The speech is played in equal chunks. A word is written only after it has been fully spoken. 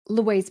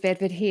Louise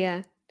Bedford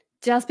here.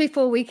 Just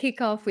before we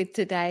kick off with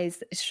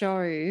today's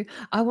show,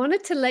 I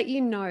wanted to let you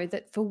know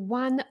that for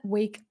 1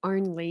 week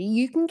only,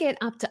 you can get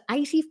up to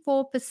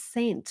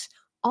 84%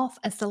 off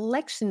a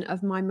selection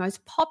of my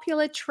most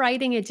popular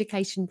trading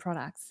education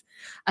products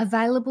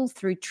available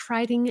through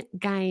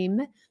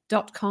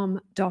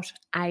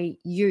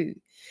tradinggame.com.au.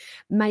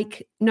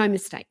 Make no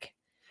mistake,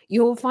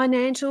 your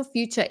financial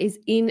future is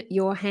in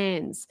your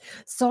hands.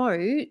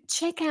 So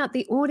check out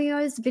the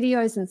audios,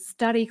 videos, and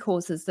study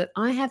courses that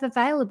I have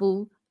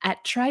available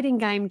at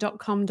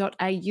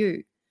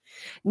tradinggame.com.au.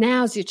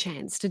 Now's your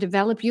chance to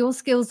develop your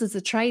skills as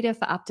a trader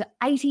for up to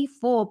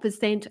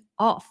 84%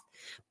 off,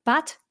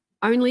 but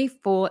only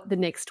for the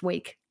next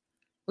week.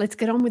 Let's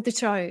get on with the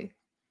show.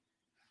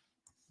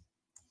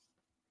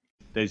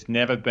 There's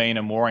never been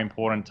a more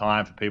important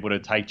time for people to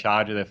take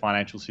charge of their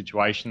financial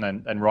situation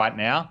than right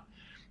now,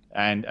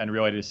 and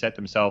really to set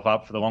themselves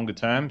up for the longer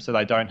term so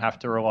they don't have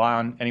to rely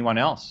on anyone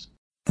else.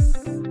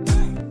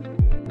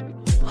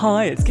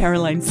 Hi, it's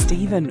Caroline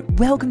Stephen.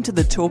 Welcome to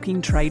the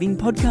Talking Trading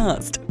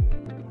podcast.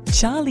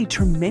 Charlie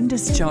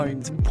Tremendous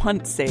Jones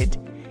once said,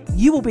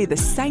 "You will be the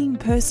same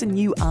person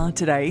you are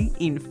today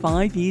in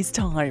 5 years'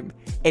 time,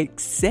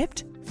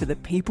 except for the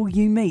people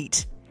you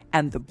meet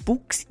and the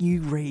books you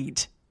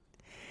read."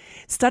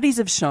 Studies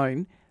have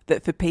shown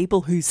that for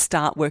people who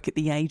start work at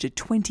the age of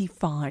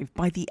 25,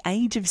 by the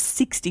age of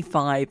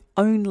 65,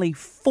 only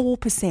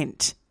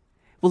 4%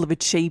 will have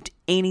achieved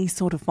any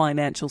sort of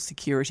financial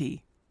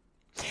security.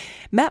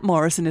 Matt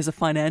Morrison is a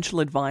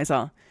financial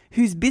advisor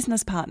who's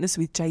business partners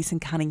with Jason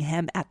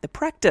Cunningham at The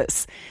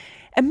Practice.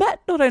 And Matt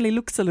not only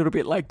looks a little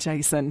bit like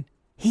Jason,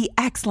 he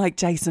acts like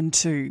Jason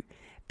too.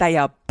 They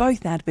are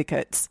both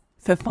advocates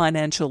for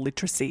financial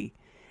literacy.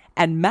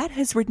 And Matt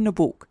has written a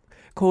book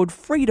called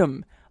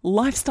Freedom,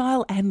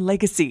 Lifestyle and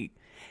Legacy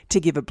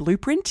to give a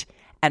blueprint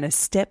and a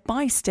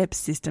step-by-step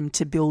system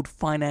to build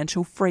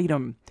financial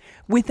freedom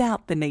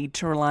without the need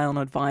to rely on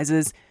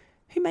advisors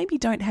who maybe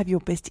don't have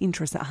your best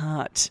interests at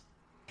heart.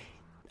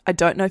 I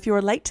don't know if you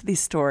relate to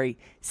this story.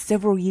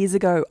 Several years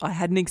ago, I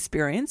had an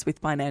experience with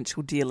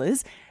financial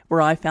dealers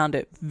where I found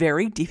it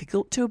very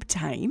difficult to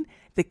obtain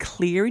the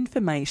clear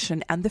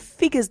information and the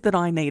figures that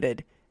I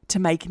needed to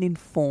make an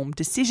informed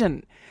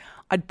decision.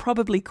 I'd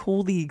probably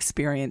call the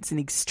experience an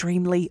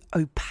extremely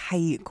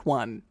opaque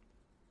one.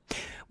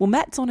 Well,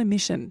 Matt's on a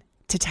mission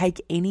to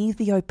take any of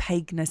the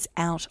opaqueness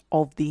out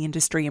of the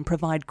industry and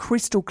provide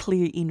crystal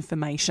clear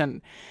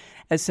information.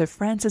 As Sir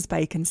Francis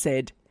Bacon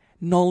said,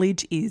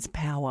 knowledge is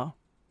power.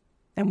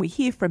 And we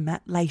hear from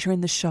Matt later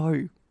in the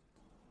show.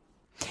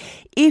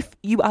 If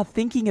you are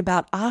thinking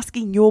about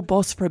asking your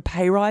boss for a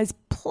pay rise,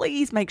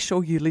 please make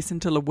sure you listen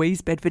to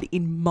Louise Bedford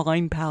in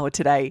Mind Power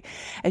today,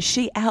 as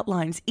she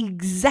outlines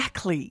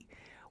exactly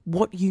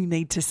what you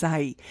need to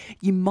say.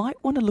 You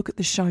might want to look at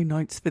the show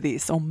notes for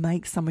this or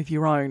make some of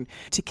your own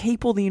to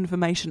keep all the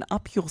information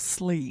up your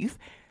sleeve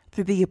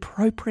for the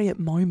appropriate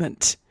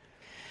moment.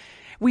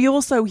 We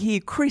also hear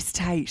Chris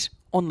Tate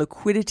on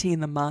liquidity in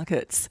the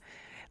markets.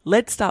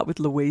 Let's start with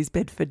Louise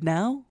Bedford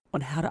now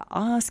on how to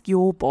ask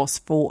your boss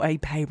for a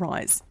pay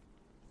rise.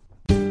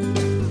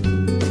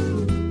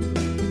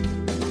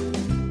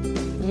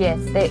 Yes,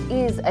 there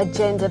is a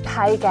gender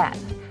pay gap,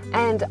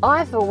 and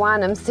I, for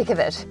one, am sick of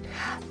it.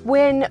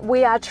 When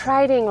we are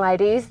trading,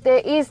 ladies,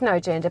 there is no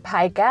gender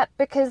pay gap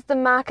because the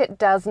market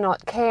does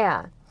not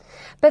care.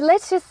 But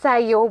let's just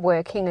say you're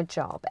working a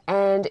job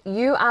and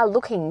you are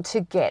looking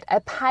to get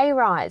a pay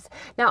rise.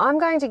 Now, I'm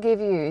going to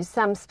give you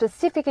some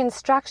specific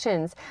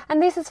instructions,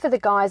 and this is for the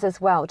guys as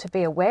well to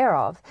be aware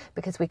of,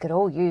 because we could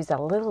all use a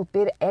little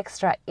bit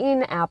extra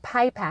in our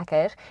pay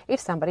packet if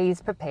somebody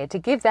is prepared to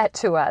give that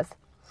to us.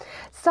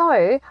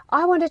 So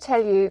I want to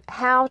tell you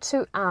how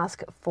to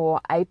ask for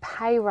a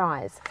pay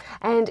rise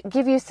and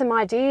give you some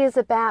ideas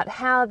about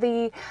how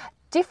the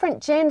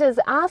different genders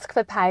ask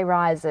for pay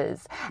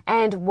rises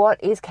and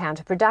what is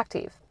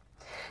counterproductive.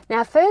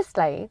 Now,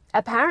 firstly,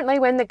 apparently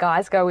when the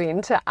guys go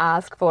in to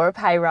ask for a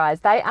pay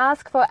rise, they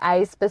ask for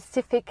a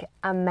specific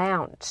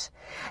amount.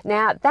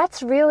 Now,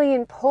 that's really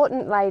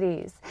important,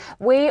 ladies.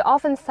 We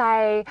often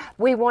say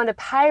we want a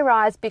pay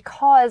rise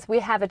because we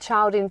have a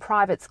child in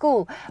private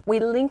school. We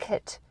link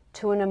it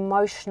to an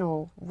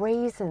emotional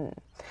reason,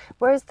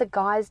 whereas the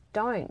guys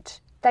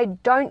don't. They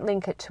don't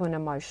link it to an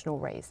emotional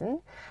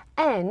reason,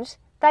 and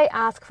they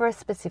ask for a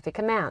specific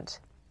amount.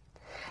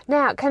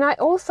 Now, can I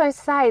also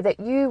say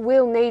that you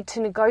will need to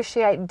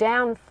negotiate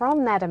down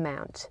from that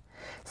amount?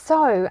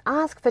 So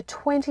ask for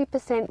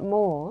 20%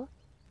 more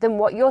than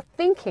what you're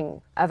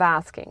thinking of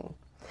asking.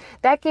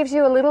 That gives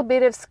you a little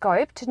bit of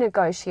scope to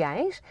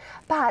negotiate,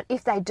 but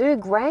if they do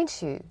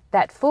grant you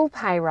that full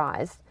pay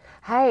rise,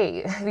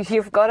 hey,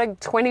 you've got a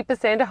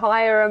 20%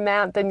 higher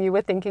amount than you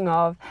were thinking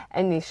of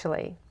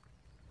initially.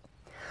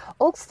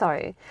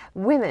 Also,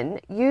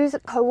 women use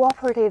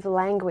cooperative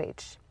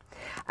language.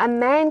 A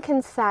man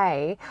can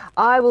say,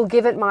 "I will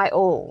give it my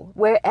all,"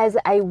 whereas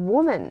a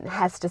woman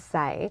has to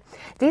say,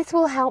 "This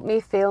will help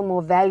me feel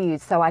more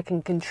valued so I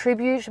can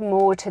contribute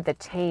more to the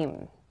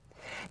team."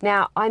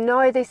 Now, I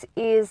know this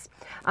is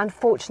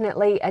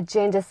unfortunately a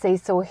gender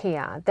seesaw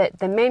here, that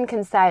the men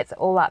can say it's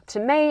all up to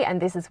me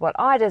and this is what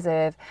I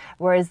deserve,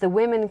 whereas the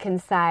women can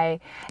say,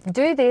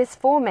 do this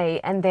for me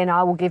and then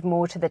I will give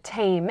more to the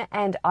team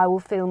and I will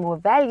feel more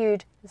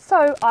valued,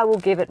 so I will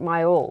give it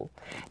my all.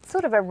 It's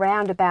sort of a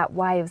roundabout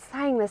way of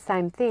saying the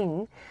same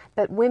thing,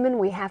 but women,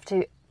 we have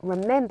to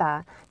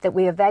remember that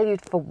we are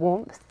valued for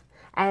warmth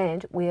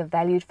and we are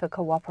valued for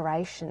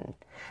cooperation.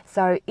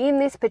 So in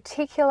this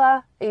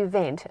particular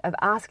event of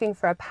asking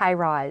for a pay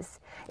rise,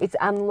 it's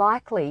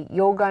unlikely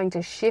you're going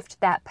to shift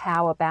that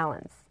power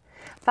balance.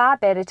 Far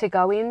better to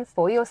go in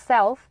for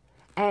yourself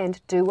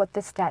and do what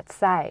the stats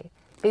say.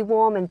 Be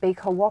warm and be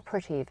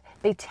cooperative,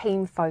 be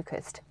team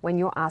focused when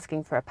you're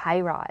asking for a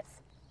pay rise.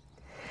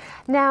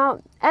 Now,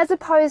 as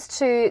opposed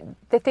to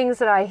the things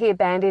that I hear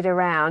bandied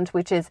around,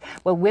 which is,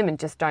 well, women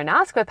just don't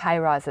ask for pay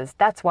rises,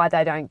 that's why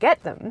they don't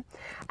get them.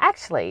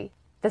 Actually,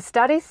 the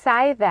studies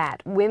say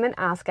that women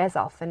ask as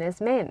often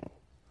as men.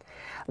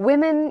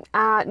 Women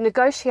are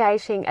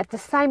negotiating at the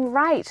same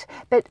rate,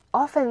 but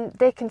often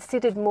they're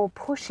considered more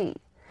pushy.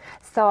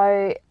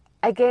 So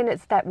again,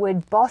 it's that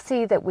word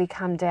bossy that we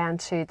come down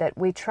to, that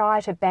we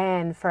try to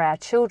ban for our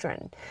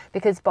children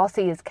because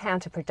bossy is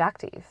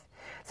counterproductive.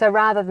 So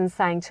rather than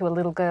saying to a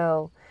little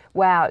girl,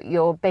 wow,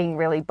 you're being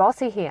really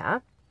bossy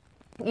here,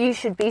 you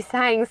should be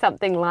saying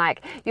something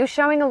like, you're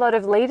showing a lot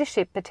of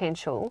leadership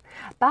potential,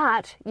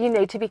 but you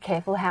need to be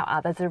careful how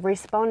others are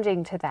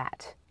responding to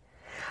that.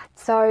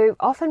 So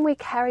often we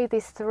carry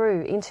this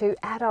through into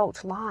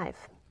adult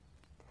life.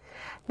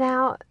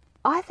 Now,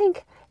 I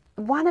think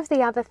one of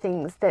the other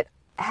things that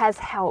has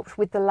helped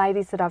with the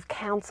ladies that I've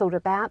counselled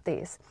about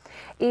this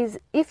is,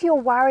 if you're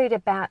worried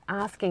about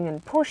asking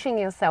and pushing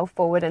yourself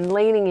forward and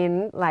leaning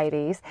in,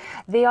 ladies,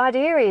 the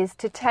idea is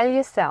to tell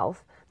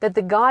yourself that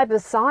the guy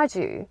beside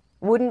you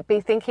wouldn't be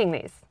thinking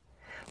this.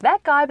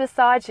 That guy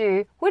beside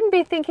you wouldn't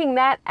be thinking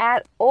that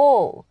at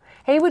all.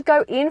 He would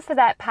go in for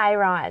that pay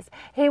rise.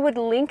 He would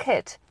link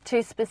it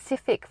to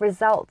specific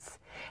results.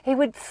 He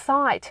would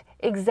cite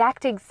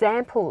exact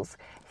examples,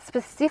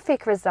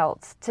 specific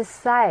results to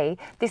say,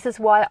 this is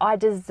why I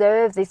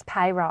deserve this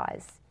pay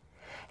rise.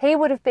 He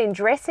would have been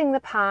dressing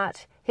the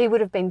part, he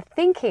would have been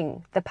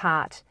thinking the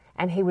part,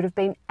 and he would have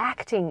been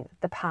acting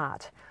the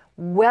part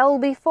well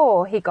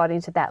before he got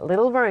into that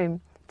little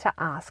room to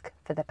ask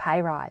for the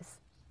pay rise.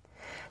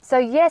 So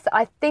yes,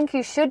 I think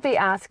you should be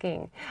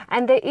asking,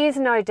 and there is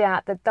no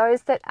doubt that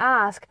those that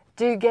ask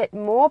do get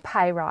more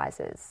pay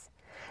rises.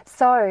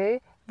 So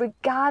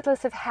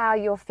regardless of how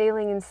you're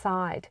feeling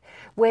inside,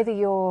 whether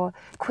you're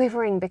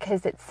quivering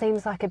because it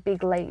seems like a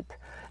big leap,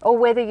 or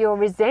whether you're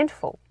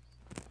resentful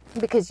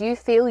because you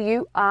feel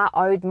you are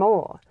owed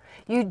more,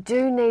 you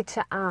do need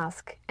to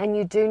ask, and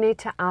you do need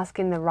to ask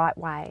in the right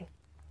way.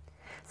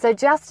 So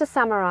just to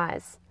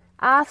summarise,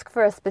 ask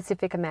for a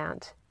specific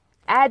amount.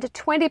 Add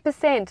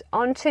 20%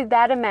 onto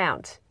that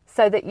amount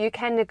so that you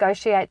can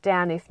negotiate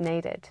down if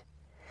needed.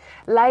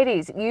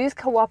 Ladies, use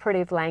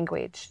cooperative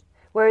language.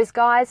 Whereas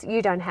guys,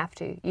 you don't have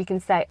to. You can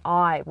say,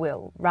 I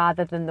will,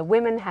 rather than the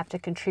women have to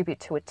contribute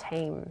to a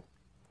team.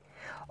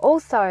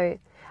 Also,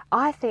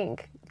 I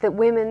think that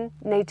women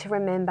need to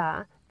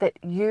remember that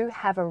you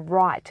have a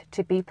right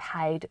to be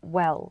paid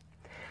well.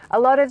 A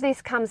lot of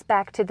this comes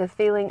back to the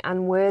feeling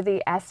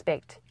unworthy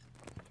aspect.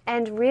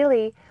 And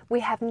really,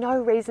 we have no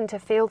reason to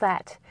feel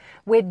that.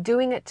 We're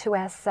doing it to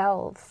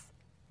ourselves.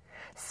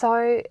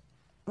 So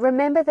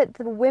remember that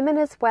the women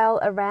as well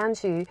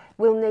around you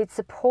will need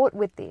support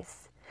with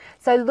this.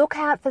 So look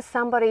out for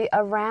somebody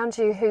around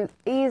you who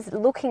is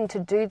looking to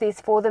do this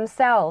for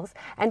themselves,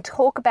 and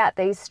talk about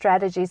these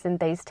strategies and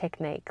these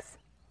techniques.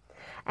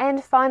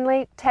 And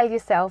finally, tell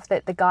yourself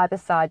that the guy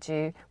beside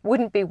you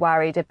wouldn't be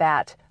worried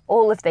about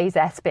all of these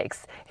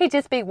aspects. He'd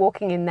just be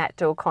walking in that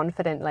door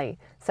confidently.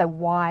 So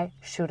why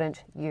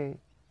shouldn't you?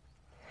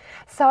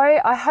 So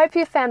I hope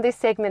you found this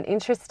segment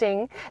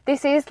interesting.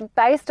 This is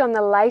based on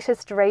the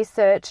latest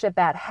research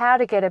about how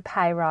to get a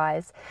pay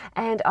rise,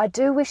 and I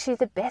do wish you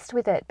the best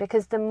with it,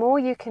 because the more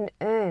you can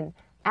earn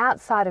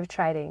outside of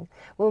trading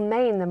will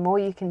mean the more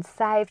you can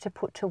save to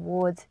put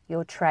towards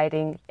your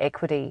trading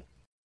equity.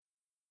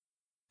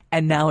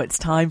 And now it's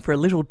time for a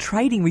little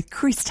trading with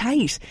Chris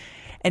Tate.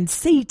 And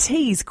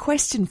CT's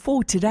question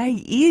for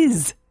today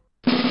is,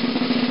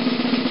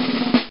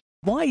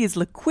 why is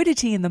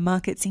liquidity in the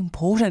markets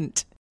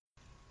important?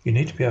 You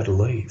need to be able to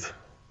leave.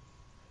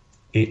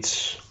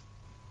 It's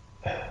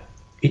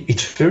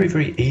very,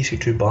 very easy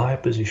to buy a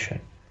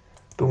position,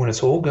 but when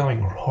it's all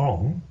going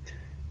wrong,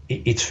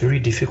 it's very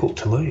difficult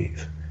to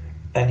leave.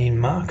 And in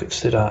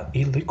markets that are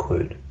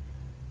illiquid,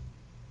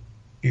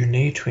 you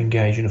need to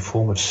engage in a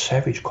form of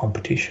savage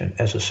competition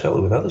as a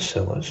seller with other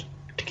sellers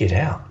to get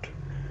out.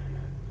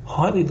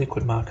 Highly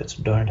liquid markets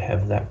don't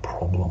have that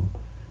problem.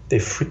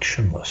 They're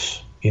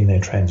frictionless in their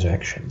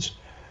transactions.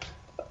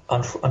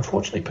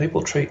 Unfortunately,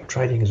 people treat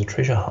trading as a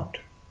treasure hunt,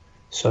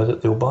 so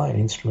that they'll buy an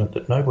instrument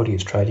that nobody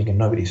is trading and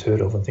nobody's heard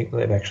of and think that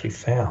they've actually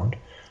found,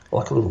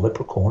 like a little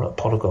leprechaun, a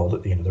pot of gold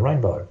at the end of the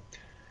rainbow.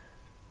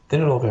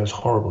 Then it all goes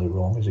horribly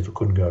wrong, as if it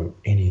couldn't go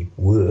any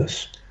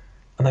worse,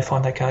 and they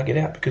find they can't get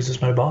out because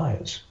there's no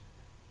buyers.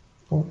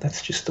 Well,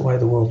 that's just the way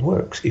the world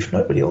works. If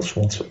nobody else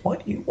wants it, why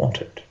do you want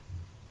it?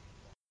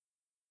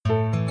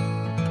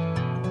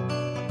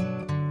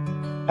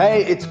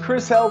 Hey, it's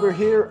Chris Helder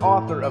here,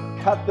 author of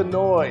Cut the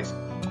Noise.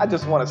 I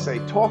just want to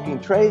say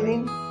talking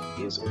trading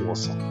is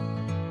awesome.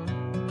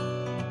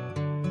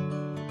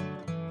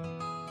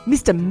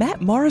 Mr.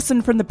 Matt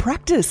Morrison from The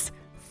Practice.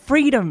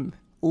 Freedom,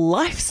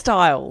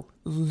 lifestyle,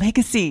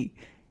 legacy.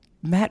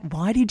 Matt,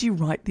 why did you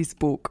write this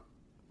book?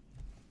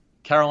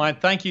 Caroline,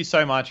 thank you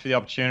so much for the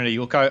opportunity.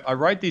 Look, I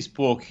wrote this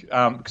book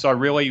because I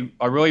really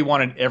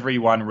wanted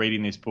everyone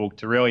reading this book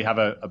to really have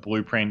a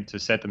blueprint to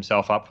set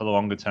themselves up for the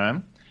longer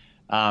term.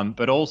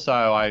 But also,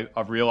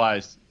 I've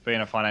realised,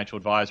 being a financial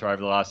advisor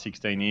over the last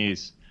 16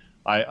 years,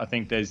 I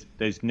think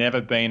there's never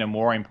been a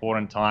more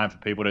important time for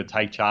people to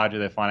take charge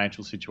of their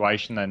financial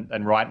situation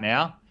than right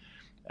now,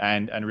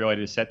 and really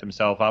to set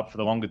themselves up for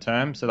the longer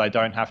term so they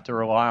don't have to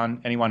rely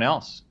on anyone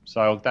else.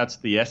 So that's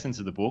the essence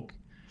of the book.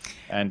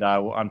 And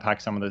we'll unpack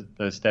some of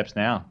the steps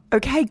now.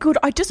 Okay, good.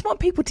 I just want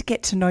people to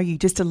get to know you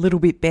just a little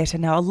bit better.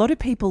 Now, a lot of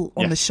people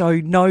on the show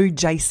know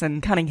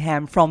Jason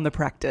Cunningham from The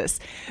Practice.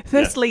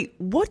 Firstly,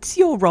 what's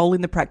your role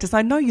in The Practice?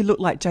 I know you look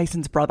like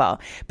Jason's brother,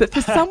 but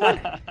for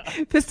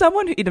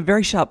someone in a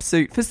very sharp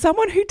suit, for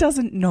someone who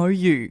doesn't know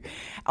you,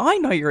 I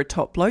know you're a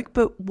top bloke,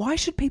 but why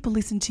should people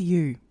listen to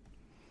you?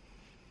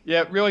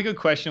 Yeah, really good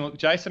question. Look,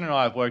 Jason and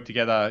I have worked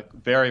together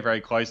very,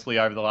 very closely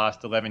over the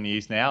last 11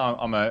 years now.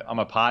 I'm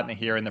a partner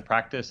here in The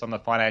Practice. I'm the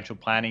financial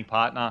planning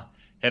partner,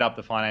 head up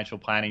the financial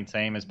planning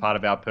team as part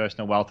of our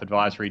personal wealth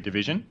advisory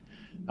division.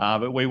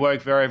 But we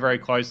work very, very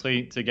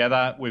closely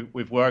together.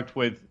 We've worked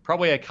with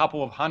probably a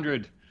couple of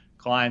hundred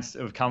clients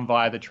who have come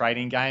via the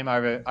trading game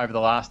over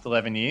the last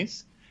 11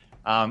 years.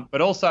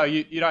 But also,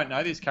 you don't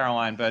know this,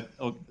 Caroline, but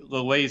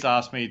Louise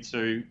asked me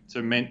to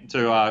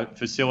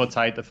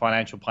facilitate the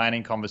financial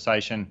planning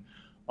conversation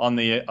on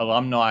the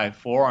alumni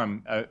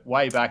forum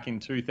way back in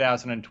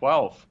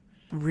 2012.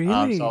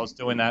 Really? So I was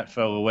doing that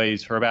for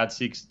Louise for about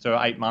 6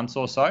 to 8 months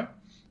or so.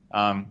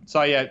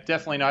 So yeah,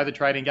 definitely know the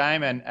trading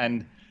game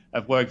and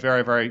I've worked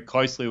very, very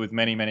closely with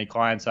many, many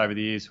clients over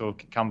the years who have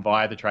come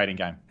via the trading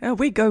game. Oh,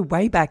 we go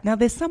way back. Now,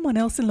 there's someone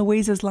else in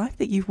Louise's life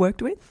that you've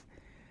worked with?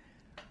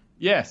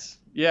 Yes.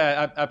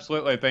 Yeah,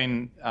 absolutely. I've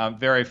been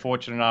very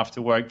fortunate enough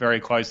to work very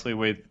closely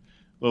with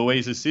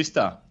Louise's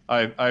sister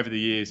over the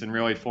years and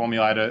really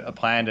formulate a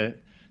plan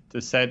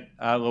to set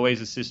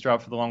Louise's sister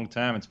up for the long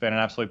term. It's been an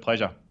absolute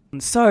pleasure.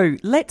 So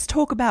let's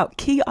talk about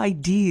key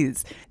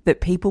ideas that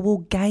people will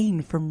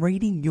gain from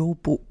reading your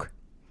book.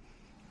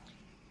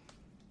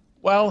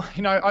 Well,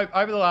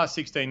 over the last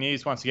 16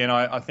 years, once again,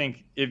 I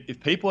think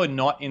if people are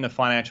not in the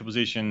financial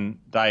position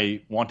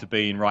they want to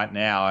be in right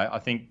now, I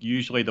think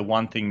usually the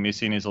one thing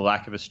missing is a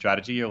lack of a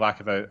strategy, a lack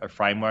of a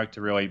framework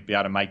to really be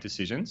able to make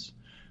decisions.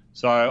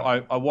 So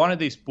I wanted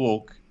this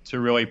book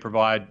to really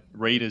provide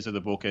readers of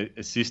the book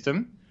a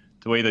system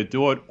to either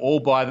do it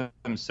all by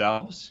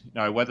themselves,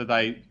 whether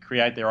they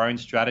create their own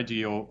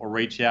strategy or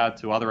reach out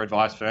to other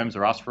advice firms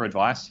or us for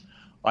advice.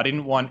 I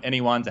didn't want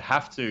anyone to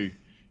have to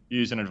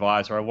use an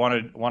advisor. I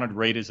wanted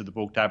readers of the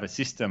book to have a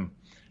system.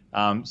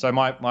 So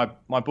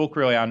my book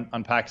really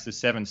unpacks the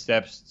 7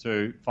 steps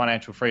to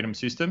financial freedom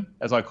system,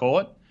 as I call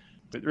it.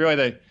 But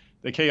really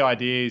the key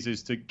idea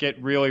is to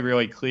get really,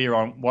 really clear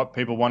on what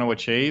people want to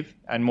achieve,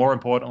 and more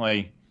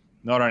importantly,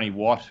 not only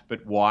what,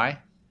 but why.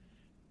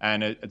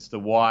 And it's the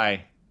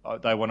why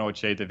they want to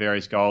achieve the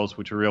various goals,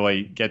 which will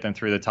really get them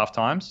through the tough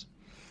times.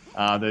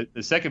 The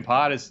second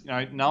part is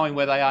knowing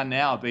where they are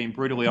now, being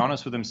brutally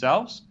honest with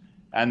themselves.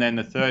 And then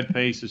the third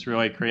piece is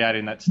really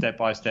creating that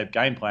step-by-step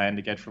game plan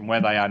to get from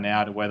where they are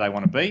now to where they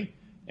want to be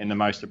in the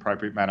most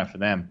appropriate manner for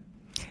them.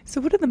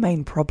 So what are the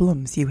main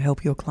problems you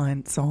help your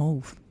clients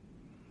solve?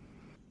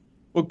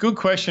 Well, good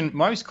question.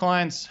 Most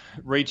clients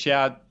reach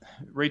out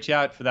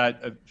for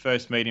that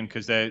first meeting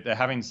because they're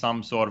having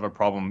some sort of a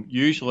problem.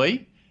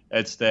 Usually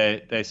it's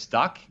they're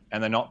stuck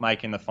and they're not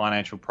making the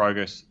financial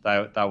progress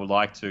they would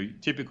like to.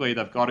 Typically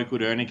they've got a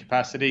good earning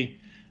capacity.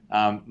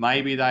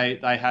 Maybe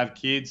they have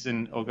kids,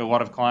 or a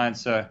lot of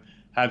clients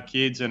have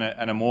kids and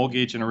a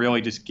mortgage and are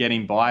really just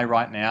getting by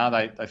right now.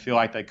 They feel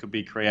like they could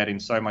be creating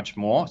so much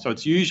more. So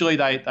it's usually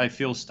they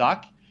feel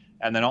stuck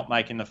and they're not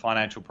making the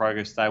financial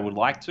progress they would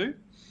like to.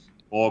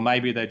 Or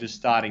maybe they're just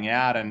starting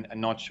out and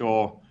not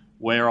sure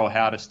where or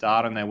how to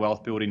start on their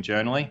wealth building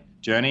journey.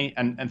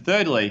 And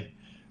thirdly,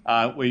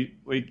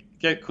 we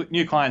get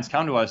new clients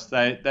come to us.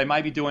 They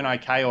may be doing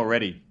okay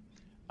already.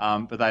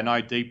 But they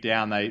know deep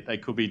down they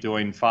could be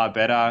doing far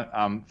better,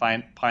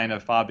 playing a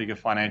far bigger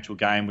financial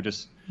game with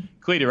just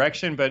clear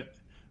direction. But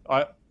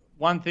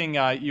one thing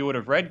you would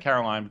have read,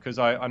 Caroline, because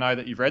I know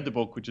that you've read the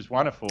book, which is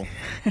wonderful.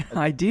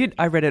 I did.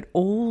 I read it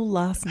all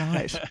last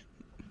night.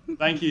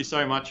 Thank you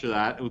so much for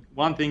that.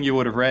 One thing you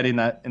would have read in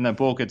the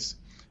book, it's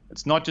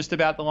not just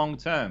about the long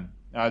term.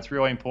 It's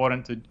really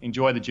important to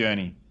enjoy the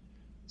journey.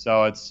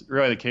 So it's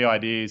really the key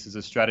ideas is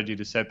a strategy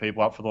to set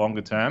people up for the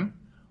longer term,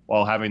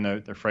 while having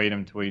the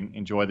freedom to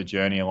enjoy the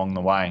journey along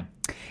the way.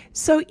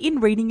 So in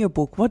reading your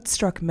book, what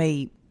struck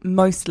me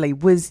mostly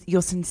was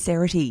your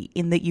sincerity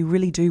in that you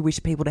really do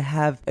wish people to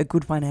have a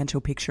good financial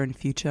picture in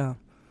future.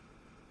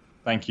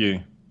 Thank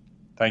you.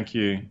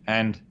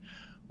 And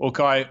look,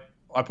 I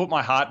put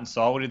my heart and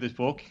soul into this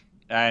book,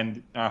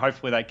 and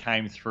hopefully that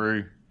came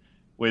through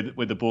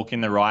with the book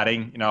in the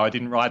writing. I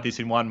didn't write this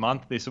in 1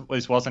 month.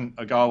 This wasn't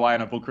a go away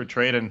on a book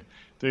retreat and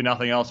do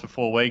nothing else for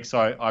 4 weeks.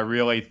 I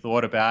really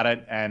thought about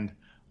it, and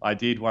I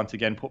did once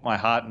again put my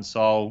heart and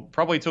soul.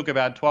 Probably took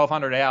about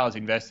 1,200 hours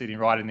invested in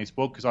writing this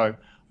book, because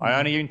I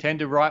only intend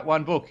to write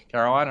one book,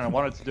 Caroline, and I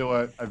wanted to do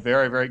a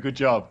very, very good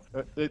job.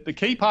 The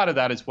key part of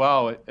that as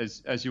well,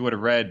 as you would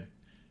have read,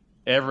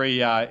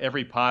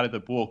 every part of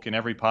the book and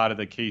every part of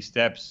the key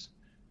steps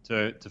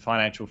to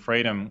financial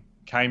freedom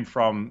came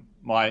from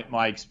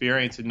my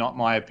experience and not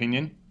my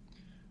opinion.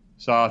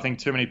 So I think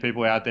too many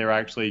people out there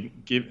actually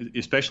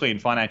especially in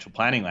financial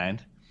planning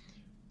land,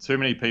 too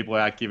many people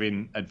are out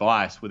giving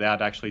advice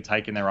without actually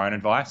taking their own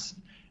advice.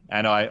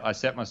 And I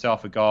set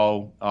myself a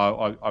goal.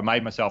 I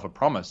made myself a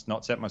promise,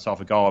 not set myself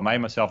a goal. I made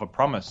myself a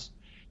promise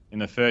in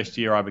the first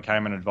year I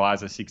became an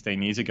advisor 16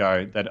 years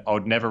ago that I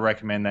would never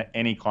recommend that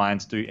any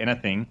clients do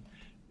anything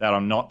that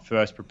I'm not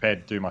first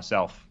prepared to do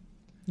myself.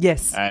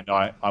 Yes. And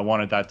I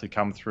wanted that to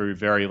come through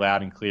very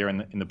loud and clear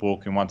in the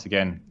book, and once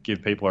again,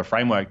 give people a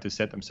framework to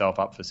set themselves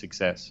up for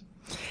success.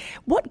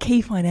 What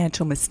key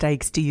financial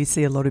mistakes do you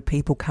see a lot of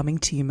people coming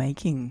to you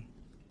making?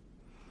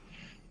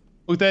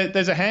 Look,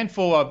 there's a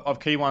handful of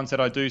key ones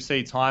that I do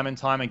see time and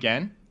time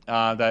again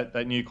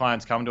that new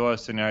clients come to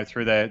us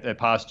through their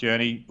past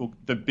journey. Look,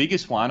 the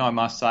biggest one, I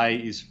must say,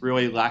 is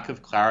really lack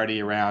of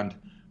clarity around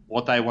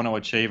what they want to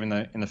achieve in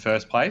the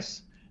first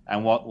place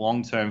and what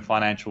long-term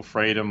financial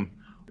freedom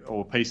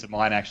or peace of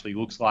mind actually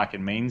looks like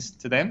and means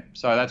to them.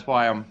 So that's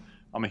why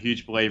I'm a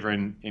huge believer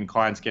in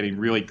clients getting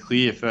really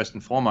clear first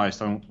and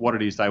foremost on what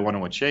it is they want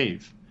to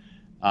achieve,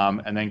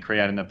 and then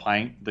creating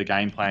the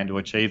game plan to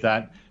achieve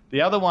that.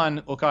 The other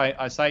one, look,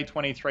 I say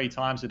 23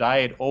 times a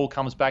day, it all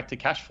comes back to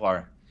cash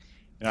flow.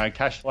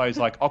 Cash flow is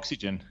like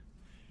oxygen.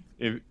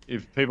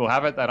 If people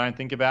have it, they don't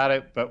think about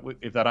it, but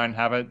if they don't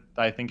have it,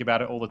 they think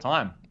about it all the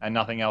time, and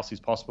nothing else is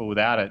possible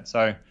without it.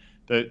 So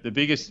the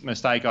biggest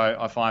mistake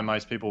I find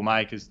most people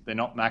make is they're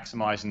not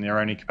maximizing their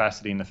earning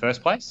capacity in the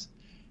first place.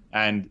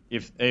 And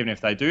even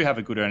if they do have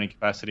a good earning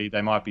capacity,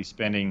 they might be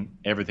spending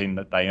everything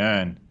that they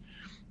earn.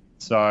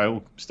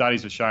 So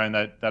studies have shown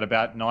that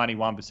about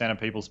 91% of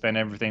people spend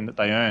everything that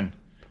they earn.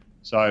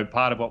 So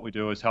part of what we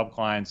do is help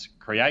clients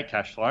create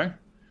cash flow,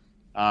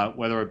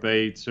 whether it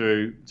be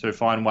to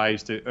find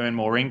ways to earn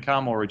more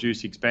income or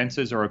reduce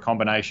expenses or a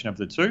combination of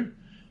the two,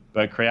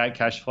 but create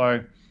cash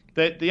flow.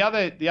 The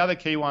other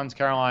key ones,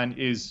 Caroline,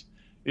 is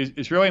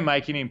really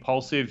making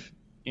impulsive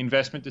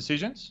investment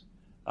decisions,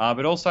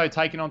 but also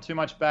taking on too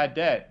much bad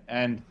debt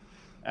and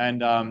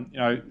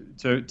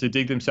to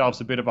dig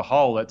themselves a bit of a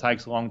hole that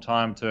takes a long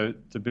time to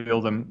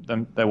build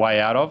their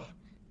way out of.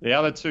 The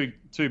other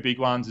two big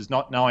ones is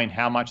not knowing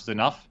how much is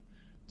enough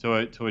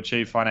to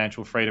achieve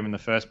financial freedom in the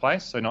first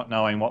place. So not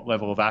knowing what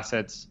level of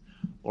assets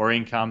or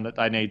income that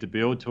they need to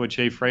build to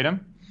achieve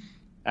freedom.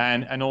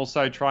 And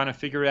also trying to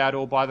figure it out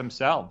all by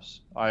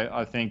themselves.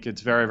 I think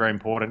it's very, very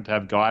important to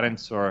have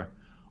guidance or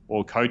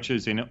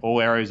coaches in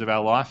all areas of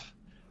our life.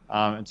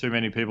 And too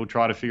many people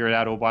try to figure it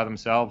out all by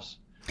themselves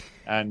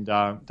and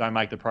don't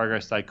make the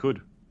progress they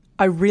could.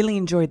 I really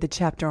enjoyed the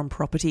chapter on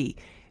property.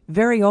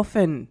 Very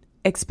often,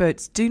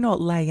 experts do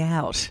not lay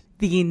out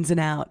the ins and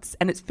outs,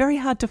 and it's very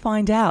hard to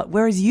find out,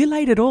 whereas you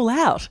laid it all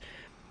out.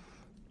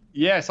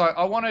 Yes,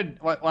 I wanted,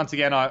 once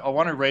again, I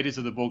wanted readers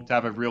of the book to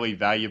have a really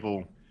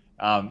valuable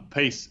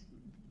piece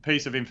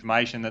of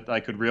information that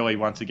they could really,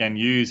 once again,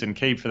 use and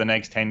keep for the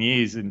next 10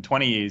 years and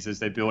 20 years as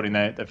they're building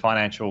their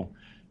financial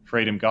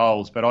freedom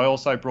goals. But I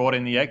also brought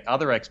in the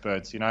other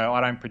experts.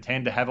 I don't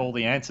pretend to have all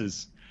the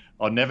answers.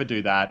 I'll never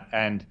do that.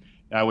 And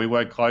we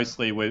work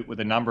closely with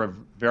a number of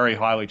very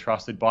highly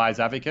trusted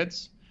buyers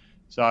advocates.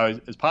 So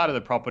as part of the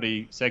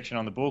property section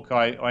on the book,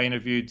 I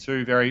interviewed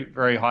two very,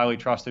 very highly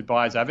trusted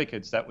buyers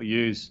advocates that we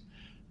use.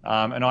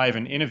 And I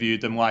even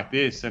interviewed them like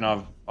this, and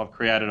I've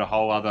created a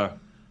whole other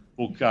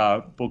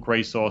book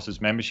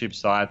resources membership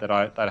site that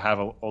have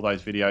all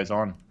those videos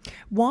on.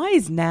 Why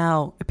is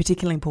now a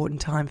particularly important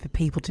time for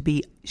people to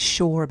be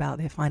sure about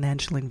their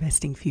financial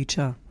investing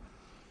future?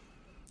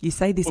 You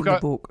say this in the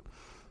book.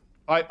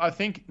 I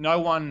think no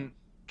one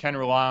can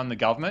rely on the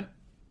government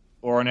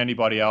or on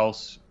anybody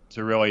else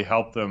to really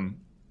help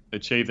them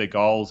achieve their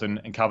goals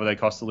and cover their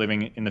cost of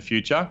living in the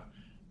future.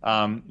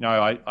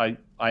 I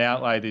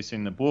outlay this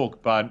in the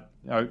book, but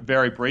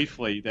very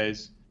briefly,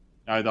 there's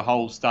the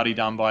whole study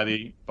done by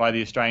the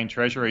Australian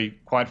Treasury.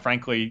 Quite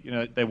frankly,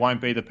 there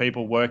won't be the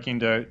people working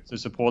to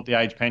support the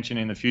age pension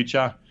in the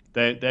future.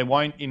 There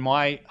won't, in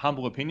my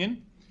humble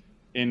opinion,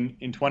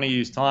 in 20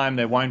 years' time,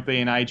 there won't be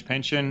an age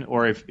pension,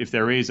 or if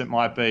there is, it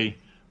might be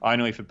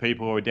only for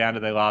people who are down to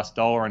their last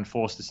dollar and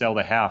forced to sell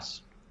their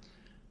house.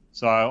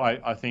 So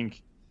I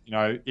think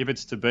if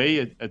it's to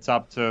be, it's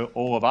up to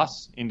all of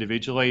us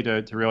individually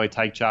to really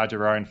take charge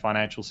of our own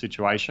financial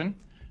situation,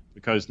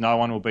 because no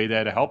one will be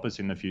there to help us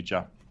in the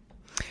future.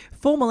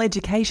 Formal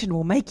education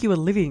will make you a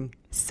living.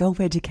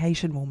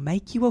 Self-education will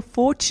make you a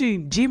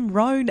fortune. Jim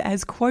Rohn,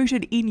 as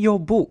quoted in your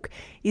book.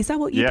 Is that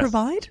what you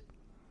provide?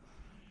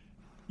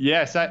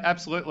 Yes,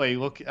 absolutely.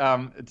 Look,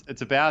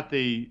 it's about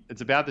the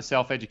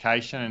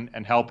self-education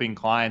and helping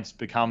clients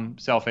become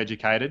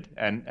self-educated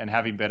and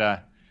having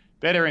better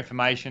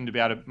information to be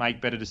able to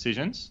make better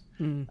decisions.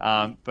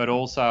 But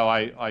also,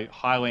 I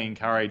highly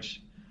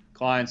encourage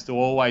clients to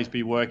always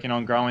be working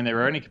on growing their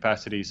earning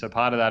capacity. So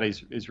part of that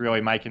is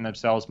really making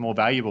themselves more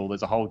valuable.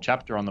 There's a whole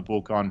chapter on the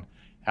book on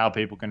how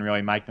people can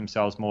really make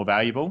themselves more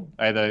valuable,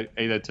 either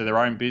to their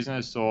own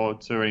business or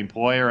to an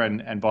employer,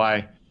 and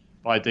by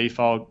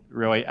default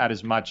really add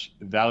as much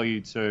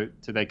value to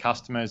their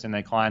customers and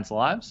their clients'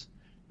 lives,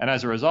 and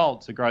as a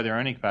result to grow their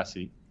earning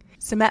capacity.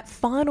 So Matt,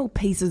 final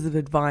pieces of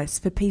advice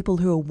for people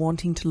who are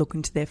wanting to look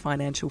into their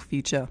financial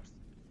future.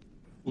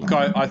 Look,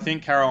 I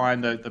think,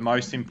 Caroline, the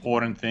most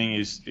important thing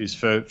is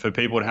for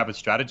people to have a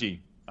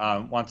strategy.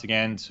 Once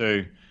again,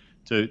 to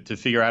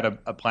figure out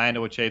a plan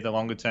to achieve their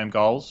longer term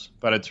goals.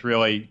 But it's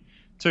really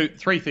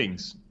three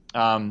things.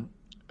 And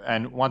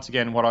once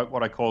again,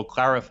 what I call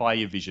clarify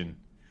your vision.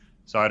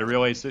 So to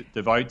really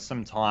devote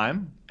some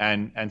time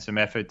and some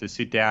effort to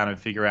sit down and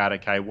figure out,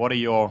 okay, what are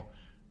your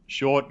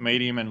short,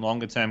 medium, and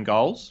longer term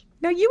goals?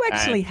 Now, you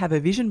actually have a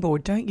vision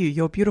board, don't you?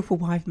 Your beautiful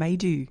wife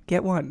made you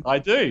get one. I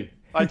do.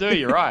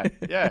 You're right.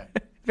 Yeah.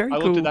 Very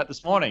cool. I looked at that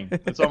this morning.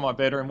 It's on my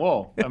bedroom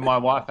wall, and my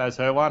wife has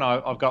her one.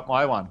 I've got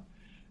my one.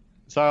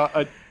 So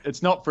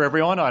it's not for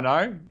everyone, I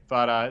know,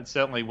 but it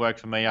certainly worked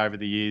for me over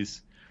the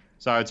years.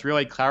 So it's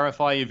really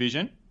clarify your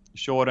vision,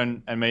 short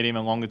and medium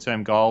and longer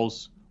term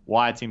goals,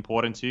 why it's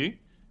important to you.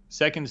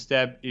 Second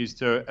step is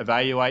to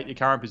evaluate your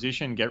current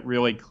position, get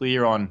really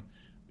clear on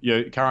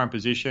your current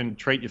position,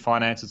 treat your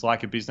finances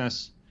like a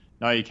business,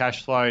 know your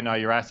cash flow, know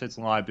your assets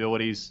and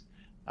liabilities.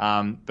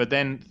 But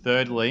then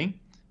thirdly,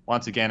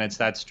 once again, it's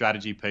that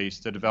strategy piece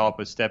to develop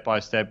a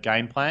step-by-step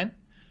game plan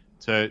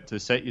to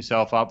set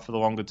yourself up for the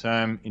longer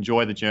term,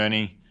 enjoy the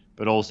journey,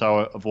 but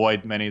also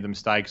avoid many of the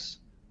mistakes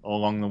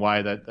along the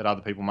way that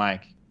other people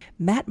make.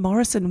 Matt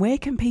Morrison, where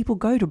can people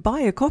go to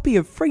buy a copy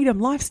of Freedom,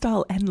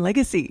 Lifestyle and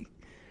Legacy?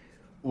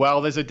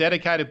 Well, there's a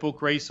dedicated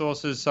book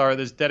resources. So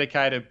there's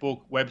dedicated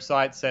book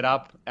website set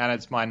up, and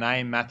it's my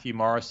name,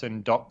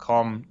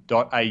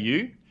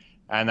 matthewmorrison.com.au.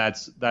 And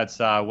that's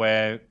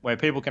where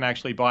people can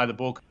actually buy the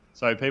book.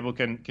 So people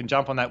can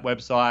jump on that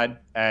website,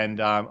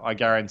 and I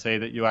guarantee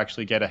that you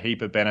actually get a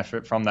heap of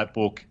benefit from that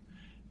book.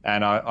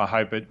 And I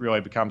hope it really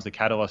becomes the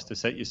catalyst to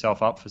set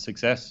yourself up for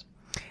success.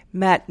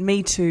 Matt,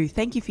 me too.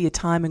 Thank you for your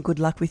time and good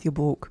luck with your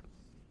book.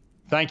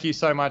 Thank you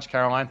so much,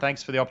 Caroline.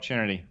 Thanks for the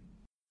opportunity.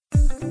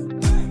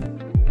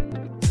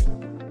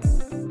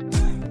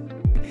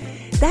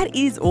 That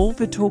is all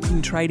for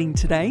Talking Trading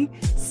today.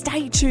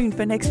 Stay tuned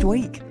for next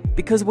week,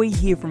 because we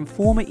hear from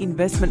former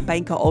investment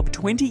banker of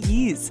 20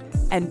 years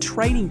and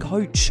trading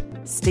coach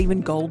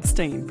Stephen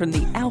Goldstein from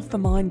the Alpha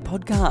Mind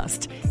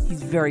podcast.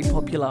 He's very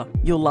popular.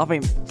 You'll love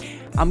him.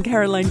 I'm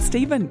Caroline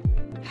Stephen.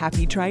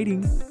 Happy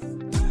trading.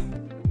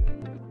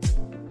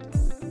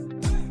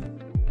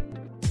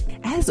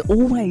 As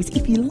always,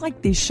 if you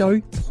like this show,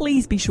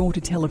 please be sure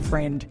to tell a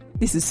friend.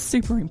 This is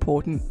super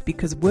important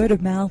because word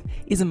of mouth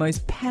is the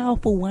most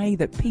powerful way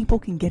that people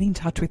can get in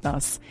touch with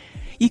us.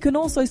 You can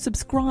also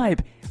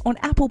subscribe on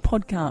Apple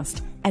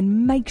Podcast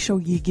and make sure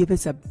you give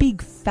us a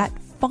big fat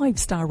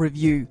 5-star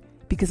review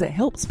because it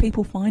helps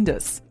people find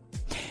us.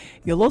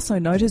 You'll also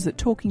notice that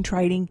Talking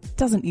Trading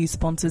doesn't use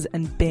sponsors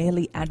and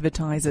barely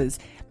advertisers.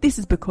 This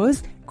is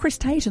because Chris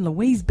Tate and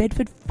Louise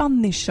Bedford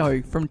fund this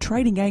show from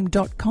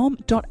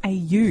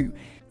tradinggame.com.au.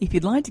 If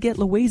you'd like to get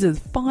Louise's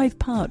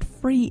 5-part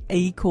free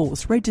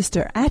e-course,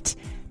 register at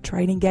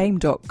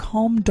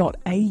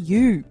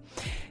tradinggame.com.au.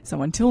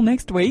 So until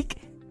next week,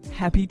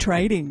 happy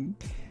trading.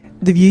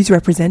 The views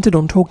represented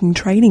on Talking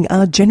Trading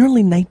are general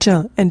in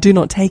nature and do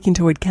not take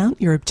into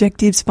account your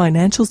objectives,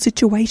 financial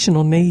situation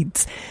or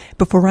needs.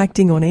 Before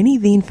acting on any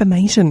of the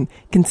information,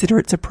 consider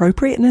its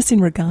appropriateness in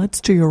regards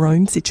to your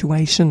own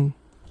situation.